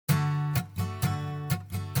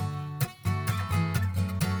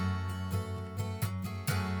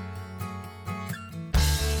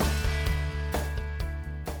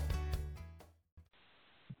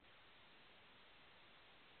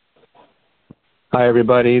Hi,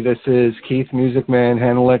 everybody. This is Keith MuzikMan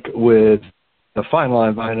Hannaleck with the Final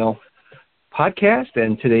on Vinyl podcast,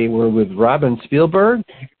 and today we're with Robin Spielberg.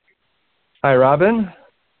 Hi, Robin.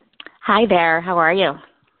 Hi there. How are you?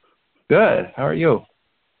 Good. How are you?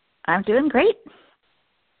 I'm doing great.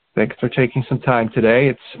 Thanks for taking some time today.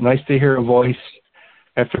 It's nice to hear a voice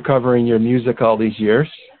after covering your music all these years.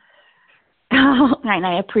 Oh, and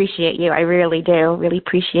I appreciate you. I really do. Really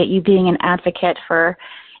appreciate you being an advocate for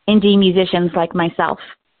indie musicians like myself.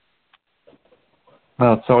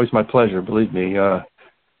 Well, it's always my pleasure, believe me.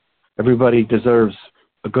 Everybody deserves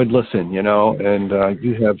a good listen, and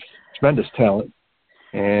you have tremendous talent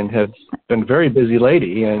and have been a very busy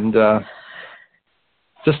lady. And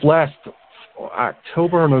just last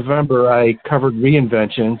October or November, I covered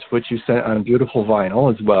Reinventions, which you sent on beautiful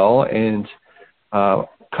vinyl as well. And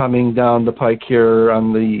coming down the pike here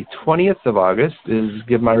on the 20th of August is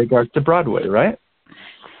Give My Regards to Broadway, right?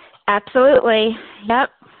 Absolutely. Yep.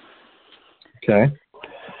 Okay.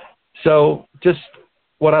 So just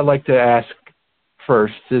what I'd like to ask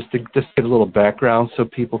first is to just get a little background so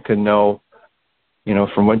people can know,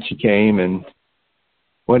 from whence you came and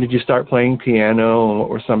when did you start playing piano and what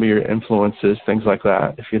were some of your influences, things like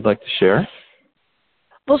that, if you'd like to share.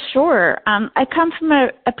 Well, sure. I come from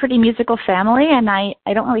a pretty musical family, and I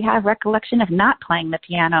don't really have recollection of not playing the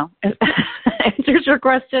piano. Answers your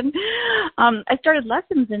question. I started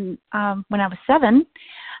lessons when I was 7,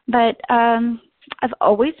 but I've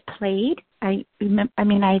always played. I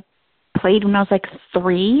played when I was like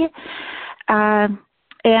 3,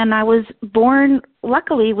 and I was born,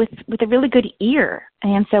 luckily, with a really good ear,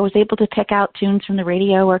 and so I was able to pick out tunes from the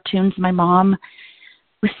radio or tunes my mom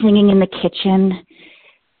was singing in the kitchen.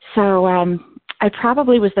 So I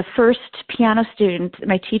probably was the first piano student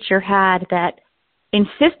my teacher had that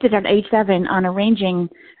insisted at age 7 on arranging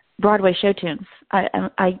Broadway show tunes.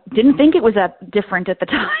 I didn't think it was different at the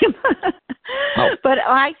time, but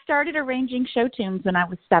I started arranging show tunes when I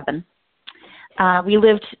was 7. We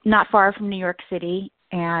lived not far from New York City,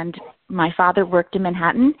 and my father worked in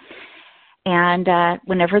Manhattan. And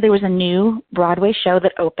whenever there was a new Broadway show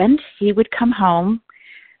that opened, he would come home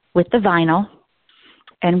with the vinyl,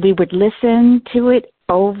 and we would listen to it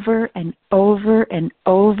over and over and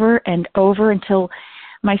over and over until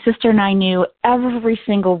my sister and I knew every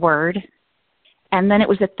single word. And then it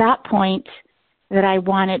was at that point that I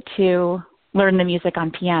wanted to learn the music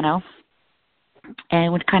on piano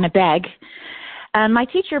and would kind of beg. And my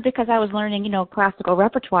teacher, because I was learning, classical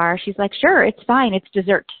repertoire, she's like, sure, it's fine, it's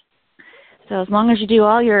dessert. So as long as you do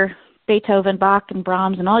all your Beethoven, Bach, and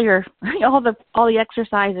Brahms and all the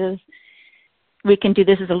exercises, we can do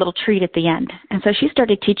this as a little treat at the end. And so she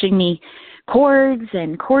started teaching me chords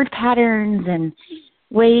and chord patterns and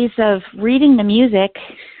ways of reading the music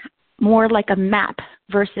more like a map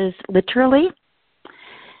versus literally,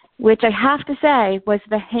 which I have to say was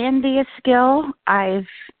the handiest skill I've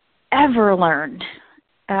ever learned,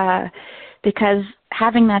 because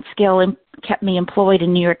having that skill kept me employed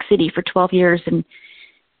in New York City for 12 years in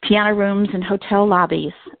piano rooms and hotel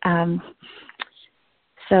lobbies.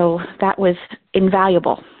 So that was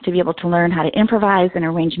invaluable to be able to learn how to improvise and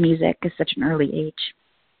arrange music at such an early age.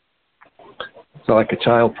 So like a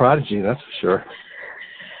child prodigy, that's for sure.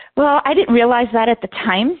 Well, I didn't realize that at the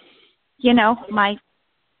time.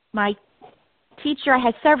 My teacher, I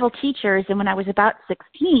had several teachers, and when I was about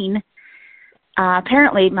 16,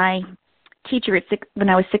 apparently my teacher when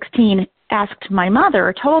I was 16 asked my mother,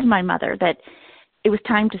 or told my mother, that it was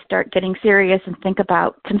time to start getting serious and think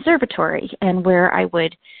about conservatory and where I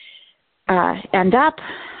would end up,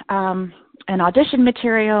 and audition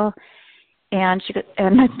material. And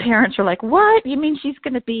my parents were like, "What? You mean she's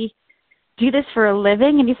going to do this for a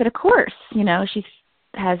living?" And he said, "Of course. She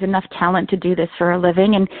has enough talent to do this for a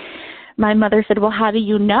living." And my mother said, "Well, how do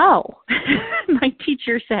you know?" My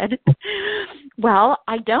teacher said, "Well,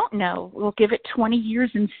 I don't know. We'll give it 20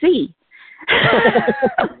 years and see."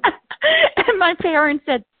 And my parents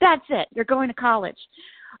said, "That's it. You're going to college."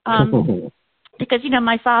 Because,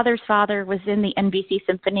 my father's father was in the NBC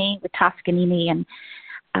Symphony with Toscanini and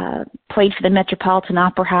played for the Metropolitan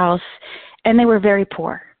Opera House, and they were very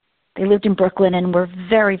poor. They lived in Brooklyn and were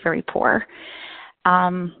very, very poor,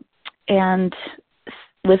 and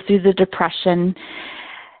lived through the Depression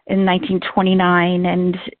in 1929,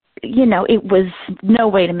 and, it was no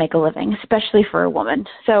way to make a living, especially for a woman.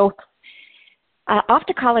 So off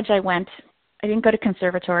to college I went. I didn't go to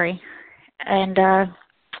conservatory, and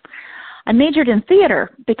I majored in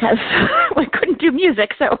theater because I couldn't do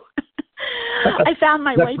music, so I found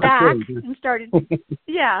my way back and started,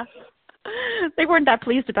 They weren't that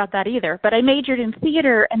pleased about that either. But I majored in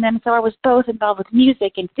theater, and then so I was both involved with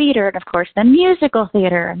music and theater, and of course then musical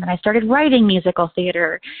theater, and then I started writing musical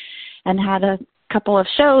theater and had a couple of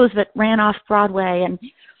shows that ran off Broadway and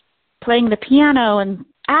playing the piano and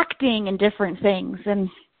acting and different things. And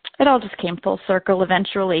it all just came full circle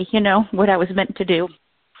eventually, what I was meant to do.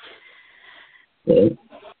 Okay.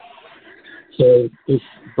 So this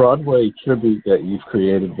Broadway tribute that you've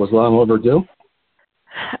created was long overdue?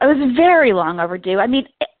 It was very long overdue. I mean,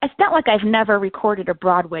 it's not like I've never recorded a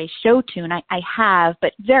Broadway show tune. I have,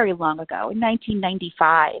 but very long ago. In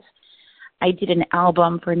 1995, I did an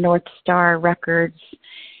album for North Star Records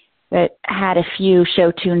that had a few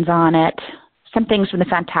show tunes on it. Some things from the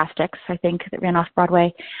Fantastics, I think, that ran off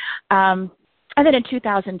Broadway. And then in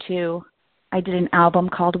 2002, I did an album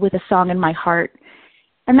called With a Song in My Heart,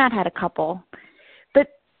 and that had a couple. But,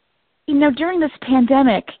 during this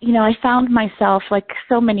pandemic, I found myself, like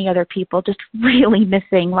so many other people, just really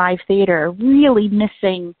missing live theater, really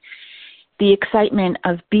missing the excitement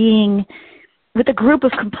of being with a group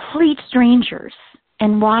of complete strangers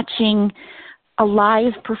and watching a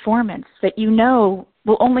live performance that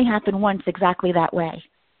will only happen once exactly that way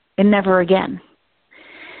and never again.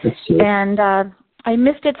 And I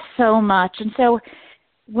missed it so much. And so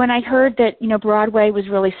when I heard that, Broadway was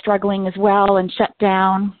really struggling as well and shut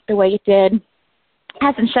down the way it did, it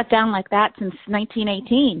hasn't shut down like that since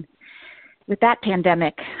 1918 with that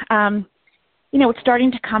pandemic. It's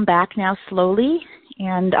starting to come back now slowly,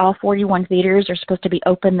 and all 41 theaters are supposed to be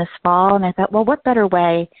open this fall. And I thought, well, what better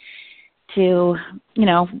way to,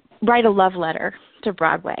 write a love letter to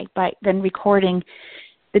Broadway than recording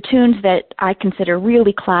the tunes that I consider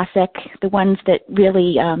really classic, the ones that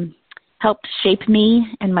really helped shape me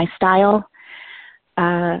and my style.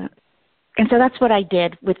 And so that's what I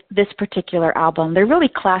did with this particular album. They're really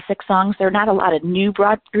classic songs. There are not a lot of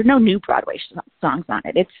there are no new Broadway songs on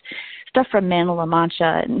it. It's stuff from Man of La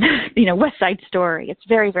Mancha and, West Side Story. It's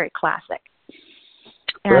very, very classic.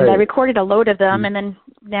 And right. I recorded a load of them and then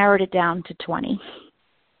narrowed it down to 20.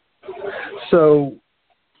 So,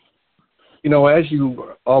 as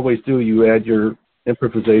you always do, you add your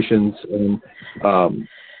improvisations and,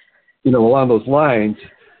 along those lines,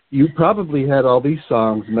 you probably had all these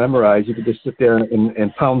songs memorized. You could just sit there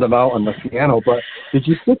and pound them out on the piano. But did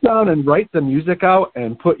you sit down and write the music out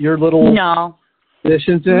and put your little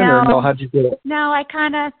additions in, or no? How'd you do it? No, I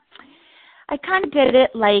kind of did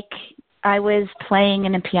it like I was playing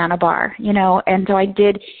in a piano bar, and so I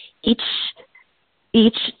did each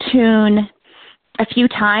tune a few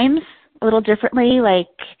times, a little differently. Like,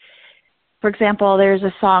 for example, there's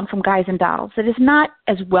a song from Guys and Dolls that is not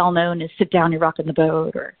as well known as Sit Down, You're Rockin' the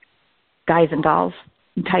Boat or Guys and Dolls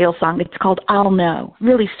title song. It's called I'll Know,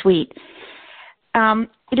 really sweet.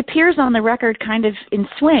 It appears on the record kind of in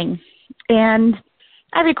swing, and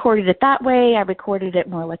I recorded it that way. I recorded it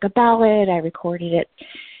more like a ballad. I recorded it,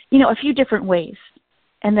 a few different ways.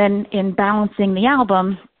 And then in balancing the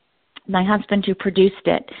album, my husband who produced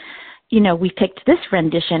it, we picked this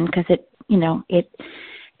rendition because it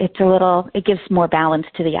gives more balance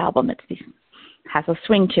to the album. It has a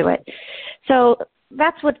swing to it. So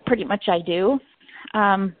that's what pretty much I do.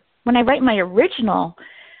 When I write my original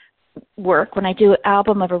work, when I do an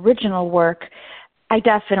album of original work, I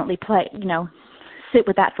definitely sit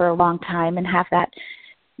with that for a long time and have that,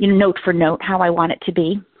 note for note how I want it to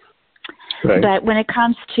be. Right. But when it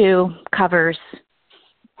comes to covers,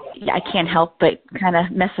 I can't help but kind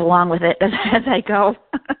of mess along with it as I go.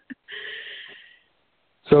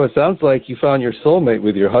 So it sounds like you found your soulmate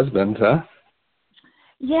with your husband, huh?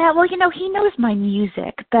 Yeah, well, he knows my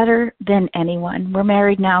music better than anyone. We're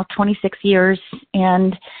married now 26 years,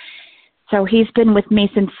 and so he's been with me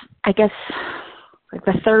since, I guess, like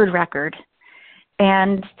the third record,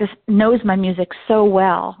 and just knows my music so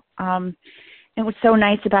well. And what's so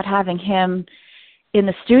nice about having him in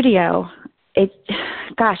the studio,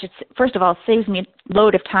 first of all, it saves me a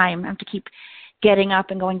load of time. I have to keep getting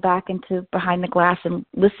up and going back into behind the glass and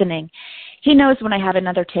listening. He knows when I have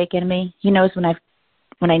another take in me. He knows when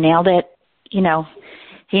I nailed it. He knows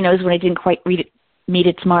when I didn't quite meet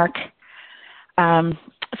its mark.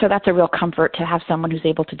 So that's a real comfort to have someone who's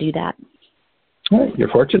able to do that. Right. You're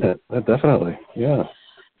fortunate, definitely. Yeah.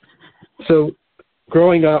 So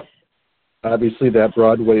growing up, obviously that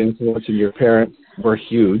Broadway influence and your parents were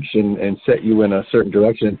huge and set you in a certain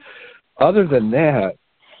direction. Other than that,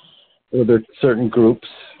 were there certain groups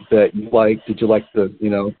that you liked? Did you like to,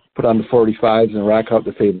 put on the 45s and rock out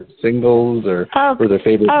the favorite singles, or were there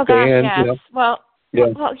favorite bands? Yes. Well,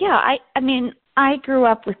 yeah. I mean, I grew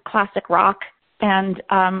up with classic rock, and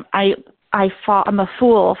I'm a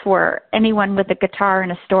fool for anyone with a guitar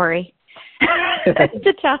and a story.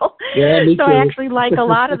 to tell. Yeah, me so too. I actually like a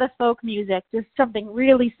lot of the folk music, just something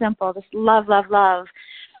really simple, just love, love, love,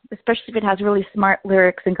 especially if it has really smart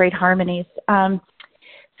lyrics and great harmonies.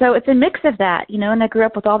 So it's a mix of that, you know, and I grew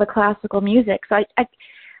up with all the classical music. So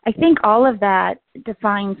I think all of that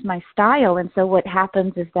defines my style. And so what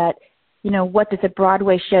happens is that, you know, what does a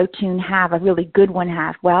Broadway show tune have, a really good one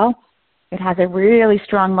have? Well, it has a really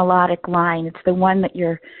strong melodic line. It's the one that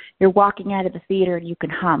you're walking out of the theater and you can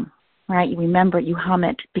hum, right? You remember it, you hum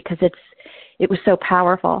it because it was so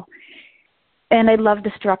powerful. And I love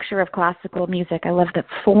the structure of classical music. I love the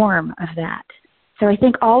form of that. So I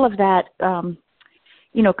think all of that,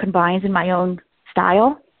 you know, combines in my own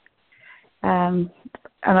style. I'm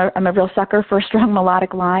a real sucker for a strong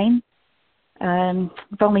melodic line. I've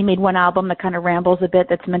only made one album that kind of rambles a bit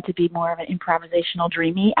that's meant to be more of an improvisational,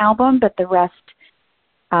 dreamy album, but the rest,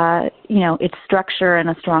 you know, it's structure and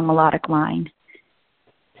a strong melodic line.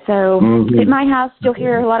 So at my house, you'll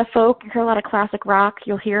hear a lot of folk, you'll hear a lot of classic rock,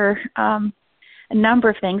 you'll hear a number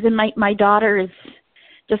of things. And my daughter is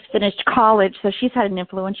just finished college, so she's had an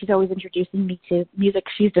influence. She's always introducing me to music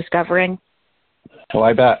she's discovering. Oh,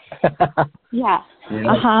 I bet. Yeah.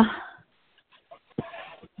 Yeah. Uh-huh.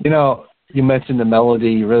 You know, you mentioned the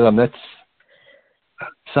melody, rhythm. That's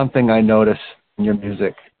something I notice in your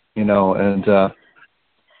music, you know, and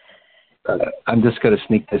I'm just going to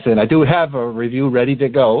sneak this in. I do have a review ready to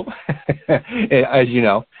go, as you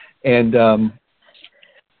know, and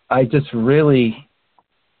I just really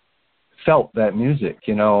felt that music,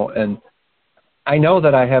 you know, and I know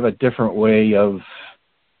that I have a different way of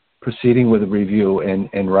proceeding with a review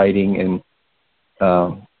and writing, and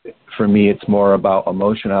for me it's more about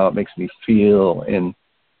emotion, how it makes me feel, and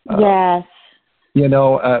yes, you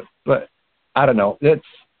know, but I don't know,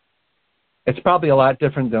 it's probably a lot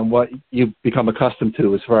different than what you've become accustomed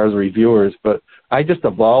to as far as reviewers, but I just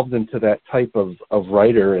evolved into that type of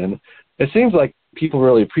writer, and it seems like people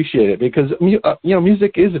really appreciate it because, you know,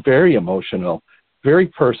 music is very emotional, very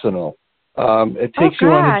personal. It takes you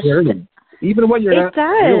on a journey. Even when you're not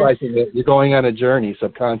realizing it, you're going on a journey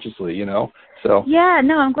subconsciously, you know. So yeah,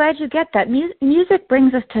 no, I'm glad you get that. Music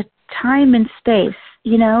brings us to time and space,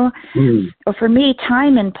 you know, or for me,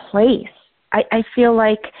 time and place. I feel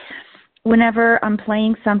like whenever I'm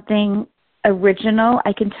playing something original,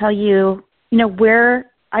 I can tell you, you know,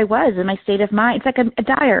 where I was in my state of mind. It's like a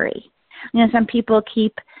diary. You know, some people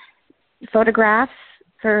keep photographs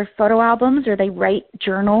for photo albums or they write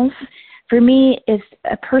journals. For me, it's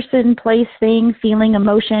a person, place, thing, feeling,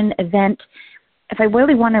 emotion, event. If I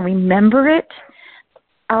really want to remember it,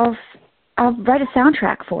 I'll write a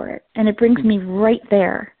soundtrack for it, and it brings me right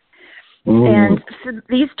there. And for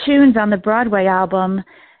these tunes on the Broadway album,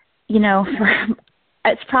 you know,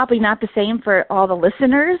 it's probably not the same for all the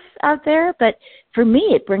listeners out there, but for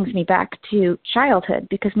me, it brings me back to childhood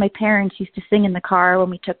because my parents used to sing in the car when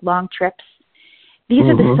we took long trips. These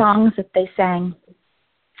are the songs that they sang.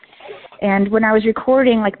 And when I was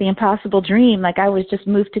recording, like, The Impossible Dream, like, I was just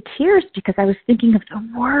moved to tears because I was thinking of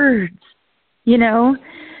the words, you know?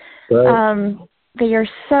 Right. They are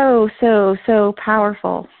so, so, so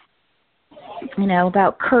powerful, you know,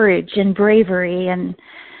 about courage and bravery and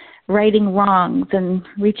righting wrongs and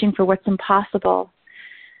reaching for what's impossible.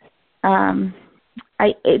 They're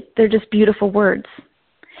just beautiful words.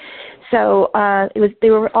 So they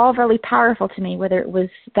were all really powerful to me, whether it was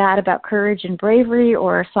that about courage and bravery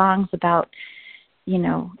or songs about, you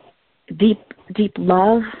know, deep, deep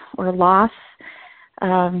love or loss.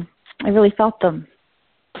 I really felt them.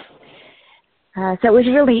 So it was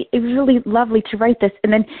really lovely to write this.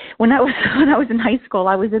 And then when I was in high school,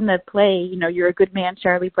 I was in the play, you know, You're a Good Man,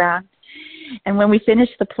 Charlie Brown. And when we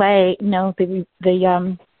finished the play, you know, it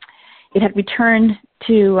had returned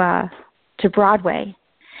to Broadway.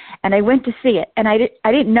 And I went to see it, and I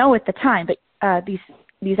didn't know at the time, but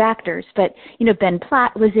these actors, but you know, Ben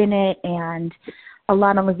Platt was in it, and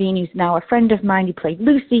Alana Levine, who's now a friend of mine, who played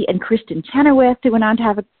Lucy, and Kristen Chenoweth, who went on to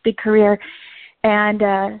have a big career, and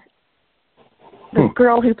the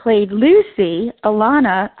girl who played Lucy,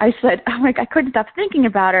 Alana, I said, oh my God, I couldn't stop thinking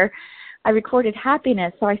about her. I recorded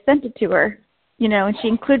Happiness, so I sent it to her, you know, and she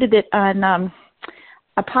included it on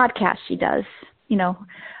a podcast she does, you know,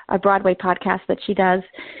 a Broadway podcast that she does.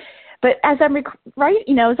 But as I'm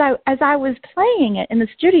you know, as I was playing it in the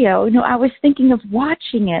studio, you know, I was thinking of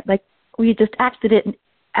watching it. Like, we just acted it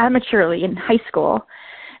amateurly in high school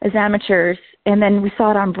as amateurs, and then we saw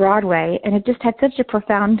it on Broadway, and it just had such a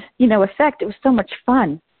profound, you know, effect. It was so much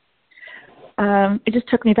fun. It just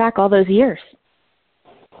took me back all those years.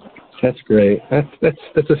 That's great.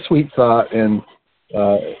 That's a sweet thought, and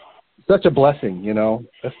such a blessing, you know.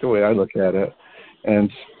 That's the way I look at it.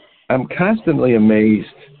 And I'm constantly amazed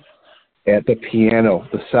at the piano,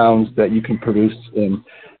 the sounds that you can produce. And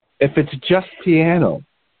if it's just piano,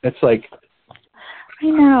 it's like, I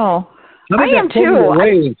know. I am too.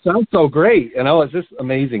 It sounds so great. It's just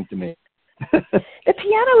amazing to me. The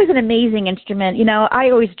piano is an amazing instrument. I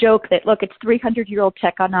always joke that, look, it's 300-year-old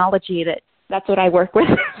technology. That's what I work with.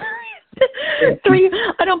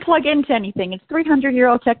 I don't plug into anything. It's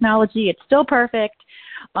 300-year-old technology. It's still perfect.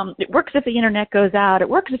 It works if the internet goes out. It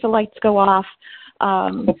works if the lights go off.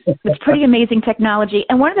 It's pretty amazing technology.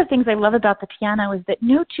 And one of the things I love about the piano is that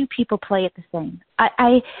no two people play it the same.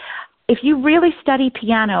 If you really study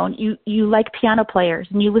piano and you like piano players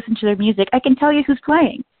and you listen to their music, I can tell you who's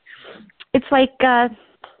playing. It's like, I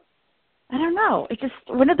don't know. It's just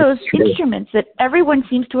one of those instruments that everyone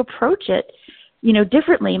seems to approach it,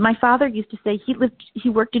 differently. My father used to say he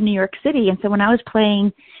worked in New York City. And so when I was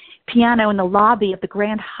playing piano in the lobby of the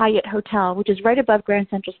Grand Hyatt Hotel, which is right above Grand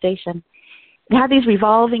Central Station, it had these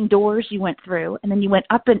revolving doors you went through, and then you went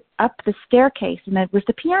up the staircase, and there was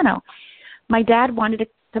the piano. My dad wanted to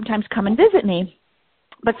sometimes come and visit me,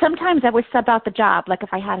 but sometimes I would sub out the job, like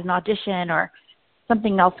if I had an audition or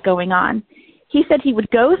something else going on. He said he would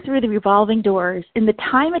go through the revolving doors. In the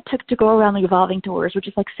time it took to go around the revolving doors, which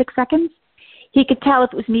is like 6 seconds, he could tell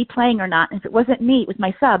if it was me playing or not. And if it wasn't me, it was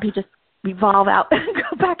my sub, he'd just revolve out and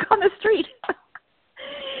go back on the street.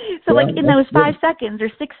 So like in those 5 seconds or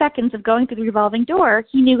 6 seconds of going through the revolving door,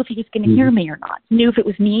 he knew if he was going to hear me or not. He knew if it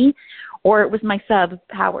was me or it was my sub,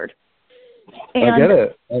 Howard. And, I get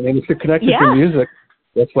it. I mean, if you're connected to music,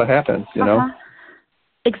 that's what happens,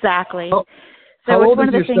 Exactly. How old is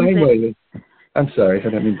your Steinway? I'm sorry, I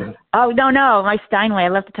didn't mean to. Oh, no, my Steinway. I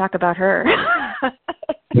love to talk about her.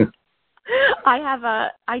 I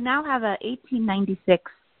now have a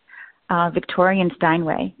 1896 Victorian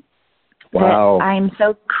Steinway. Wow. That I'm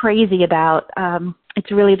so crazy about.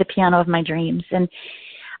 It's really the piano of my dreams. And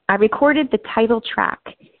I recorded the title track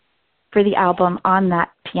for the album on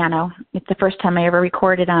that piano. It's the first time I ever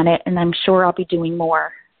recorded on it, and I'm sure I'll be doing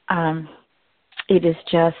more. It is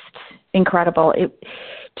just incredible. It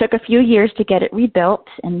took a few years to get it rebuilt,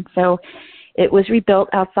 and so it was rebuilt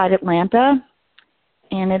outside Atlanta,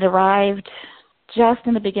 and it arrived just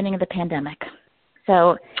in the beginning of the pandemic.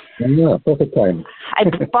 So yeah, perfect time. I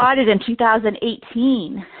bought it in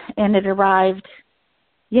 2018, and it arrived,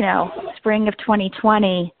 spring of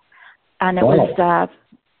 2020, and it was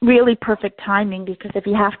really perfect timing, because if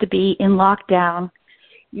you have to be in lockdown,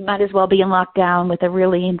 you might as well be in lockdown with a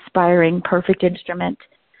really inspiring, perfect instrument.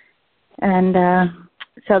 And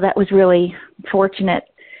so that was really fortunate.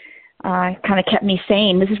 Kind of kept me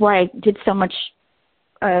sane. This is why I did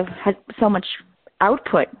had so much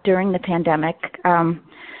output during the pandemic.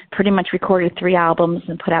 Pretty much recorded 3 albums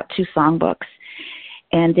and put out 2 songbooks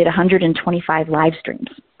and did 125 live streams.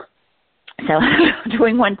 So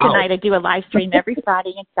doing one tonight. I do a live stream every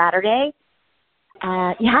Friday and Saturday.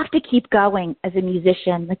 You have to keep going as a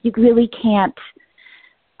musician. Like, you really can't.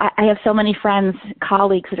 I have so many friends,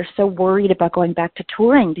 colleagues that are so worried about going back to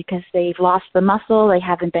touring because they've lost the muscle. They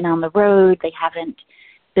haven't been on the road. They haven't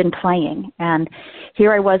been playing. And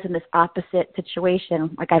here I was in this opposite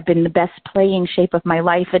situation. Like, I've been in the best playing shape of my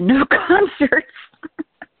life and no concerts.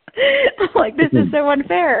 Like, this is so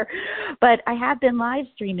unfair. But I have been live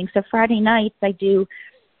streaming. So Friday nights I do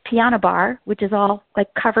Piano Bar, which is all like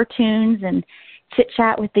cover tunes and chit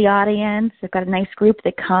chat with the audience. I've got a nice group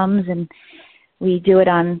that comes, and we do it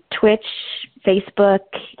on Twitch, Facebook,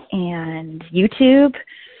 and YouTube.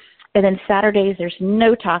 And then Saturdays there's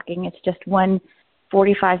no talking. It's just one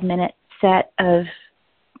 45-minute set of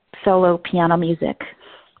solo piano music.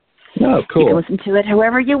 Oh, cool. You can listen to it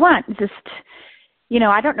however you want. Just,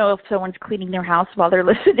 I don't know if someone's cleaning their house while they're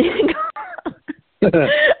listening,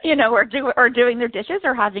 or doing their dishes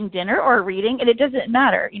or having dinner or reading, and it doesn't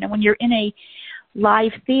matter. When you're in a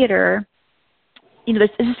live theater, there's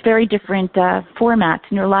just very different formats.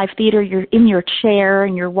 In your live theater, you're in your chair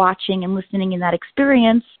and you're watching and listening in that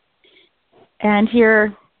experience. And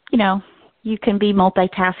here, you can be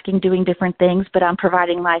multitasking, doing different things, but I'm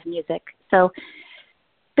providing live music. So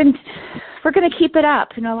we're going to keep it up.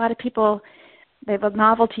 A lot of people, the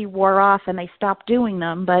novelty wore off and they stopped doing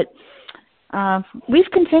them, but we've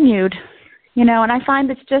continued, and I find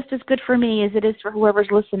it's just as good for me as it is for whoever's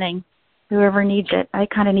listening, whoever needs it. I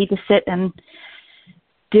kind of need to sit and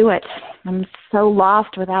do it. I'm so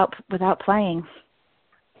lost without playing.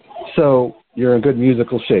 So you're in good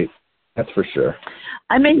musical shape, that's for sure.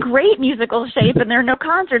 I'm in great musical shape, and there are no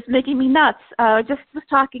concerts making me nuts. Just was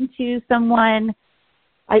talking to someone.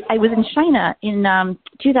 I was in China in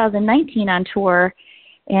 2019 on tour,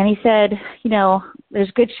 and he said, there's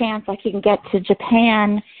a good chance I can get to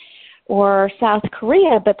Japan or South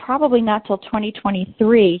Korea, but probably not till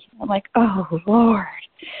 2023. I'm like, oh, Lord.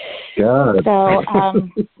 God. So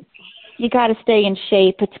you got to stay in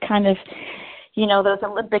shape. It's kind of, those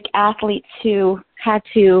Olympic athletes who had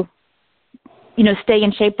to, stay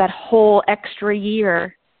in shape that whole extra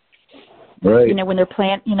year. Right. When they're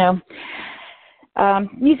playing,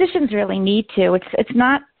 musicians really need to. It's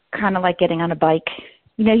not kind of like getting on a bike.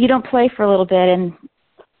 You don't play for a little bit and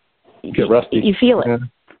get rusty. You feel it.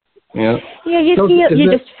 Yeah. Yeah, you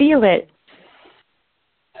just feel it.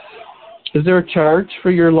 Is there a charge for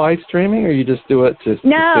your live streaming, or you just do it to stay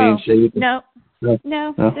in shape? No,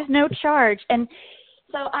 there's no charge. And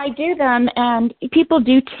so I do them, and people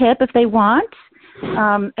do tip if they want.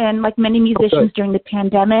 And like many musicians during the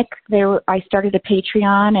pandemic, I started a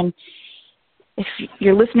Patreon. And if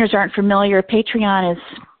your listeners aren't familiar, Patreon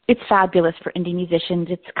it's fabulous for indie musicians.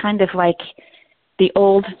 It's kind of like the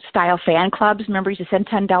old style fan clubs. Remember, you used to send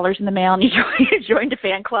 $10 in the mail and you joined a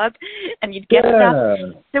fan club and you'd get stuff.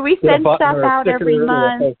 So we send stuff out every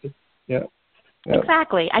month. Yeah.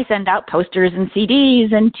 Exactly. I send out posters and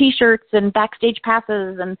CDs and T-shirts and backstage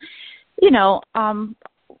passes and,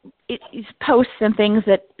 it's posts and things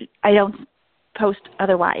that I don't post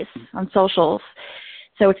otherwise on socials.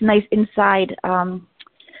 So it's a nice inside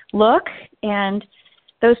look, and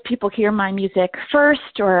those people hear my music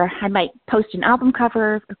first, or I might post an album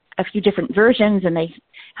cover, a few different versions, and they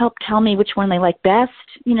help tell me which one they like best.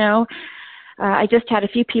 I just had a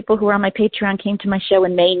few people who were on my Patreon came to my show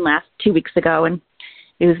in Maine 2 weeks ago, and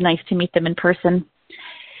it was nice to meet them in person.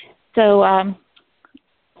 So,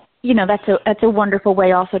 that's a wonderful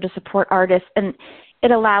way also to support artists, and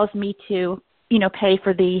it allows me to, pay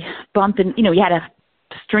for the bump in, we had a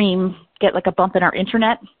stream, get like a bump in our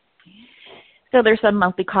internet. So there's some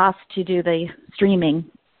monthly cost to do the streaming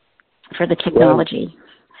for the technology.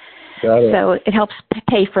 Got it. So it helps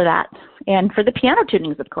pay for that. And for the piano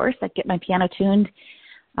tunings, of course, I get my piano tuned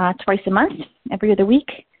twice a month, every other week.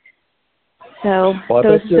 So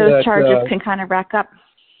those charges can kind of rack up.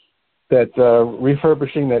 That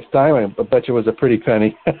refurbishing that Steinway, I bet you was a pretty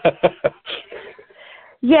penny.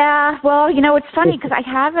 Yeah, well, it's funny because I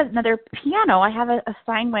have another piano. I have a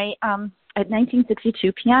Steinway, a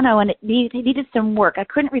 1962 piano, and it needed some work. I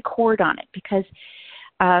couldn't record on it because,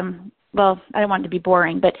 I don't want it to be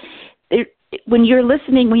boring, but when you're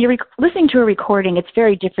listening to a recording, it's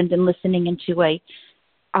very different than listening into in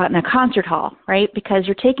a concert hall, right? Because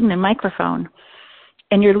you're taking the microphone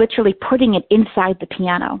and you're literally putting it inside the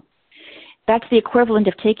piano. That's the equivalent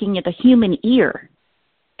of taking the human ear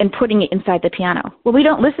and putting it inside the piano. Well, we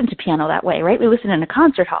don't listen to piano that way, right? We listen in a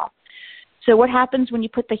concert hall. So what happens when you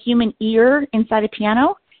put the human ear inside a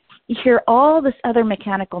piano? You hear all this other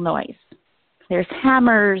mechanical noise. There's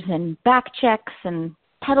hammers and back checks and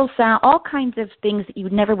pedal sound, all kinds of things that you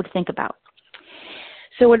never would think about.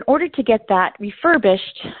 So in order to get that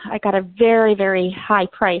refurbished, I got a very, very high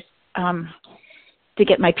price to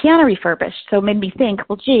get my piano refurbished. So it made me think,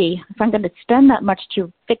 well, gee, if I'm going to spend that much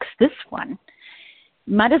to fix this one,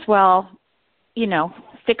 might as well,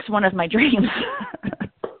 fix one of my dreams.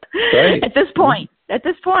 Right. At this point, so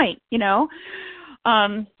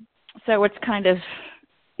it's kind of,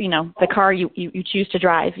 the car you choose to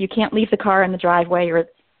drive. You can't leave the car in the driveway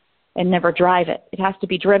and never drive it. It has to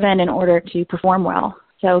be driven in order to perform well.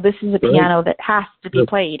 So this is a piano that has to be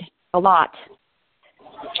played a lot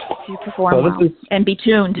to perform well and be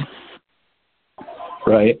tuned.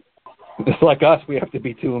 Right. It's like us, we have to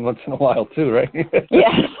be tuned once in a while too, right?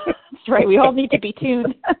 Yes, that's right. We all need to be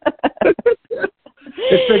tuned.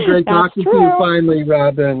 It's been great talking to you finally,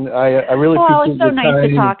 Robin. I really appreciate it's so your nice time.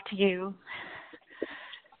 to talk to you.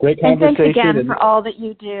 Great conversation. And thanks again for all that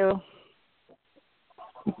you do.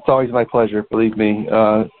 It's always my pleasure, believe me.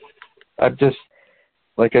 I'm just,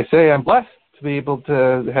 like I say, I'm blessed to be able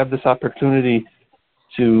to have this opportunity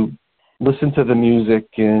to listen to the music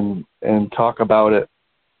and talk about it,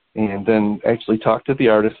 and then actually talk to the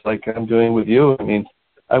artist like I'm doing with you. I mean,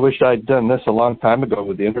 I wish I'd done this a long time ago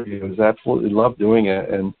with the interviews. I absolutely love doing it,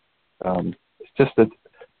 and it's just that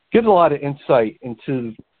gives a lot of insight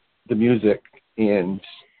into the music and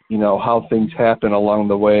how things happen along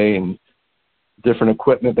the way and different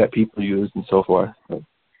equipment that people use and so forth.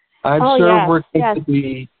 I'm sure we're going to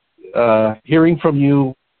be hearing from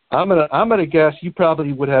you. I'm gonna guess you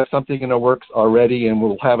probably would have something in the works already, and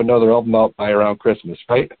we'll have another album out by around Christmas,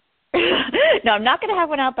 right? No, I'm not going to have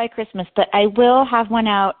one out by Christmas, but I will have one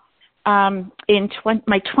out my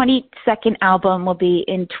 22nd album will be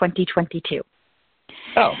in 2022.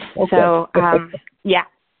 Oh, okay. So, yeah.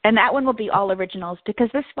 And that one will be all originals because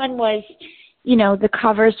this one was, the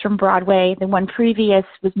covers from Broadway. The one previous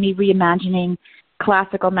was me reimagining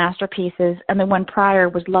classical masterpieces, and the one prior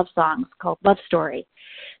was love songs called Love Story.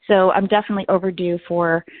 So I'm definitely overdue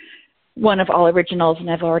for one of all originals, and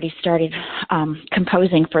I've already started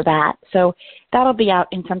composing for that. So that'll be out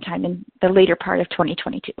in sometime in the later part of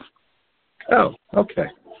 2022. Oh, okay.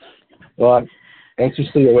 Well, I'm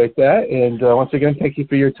anxiously await that, and once again, thank you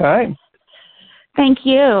for your time. Thank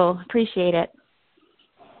you. Appreciate it.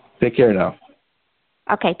 Take care now.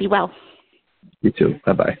 Okay, be well. You too.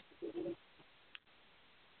 Bye-bye.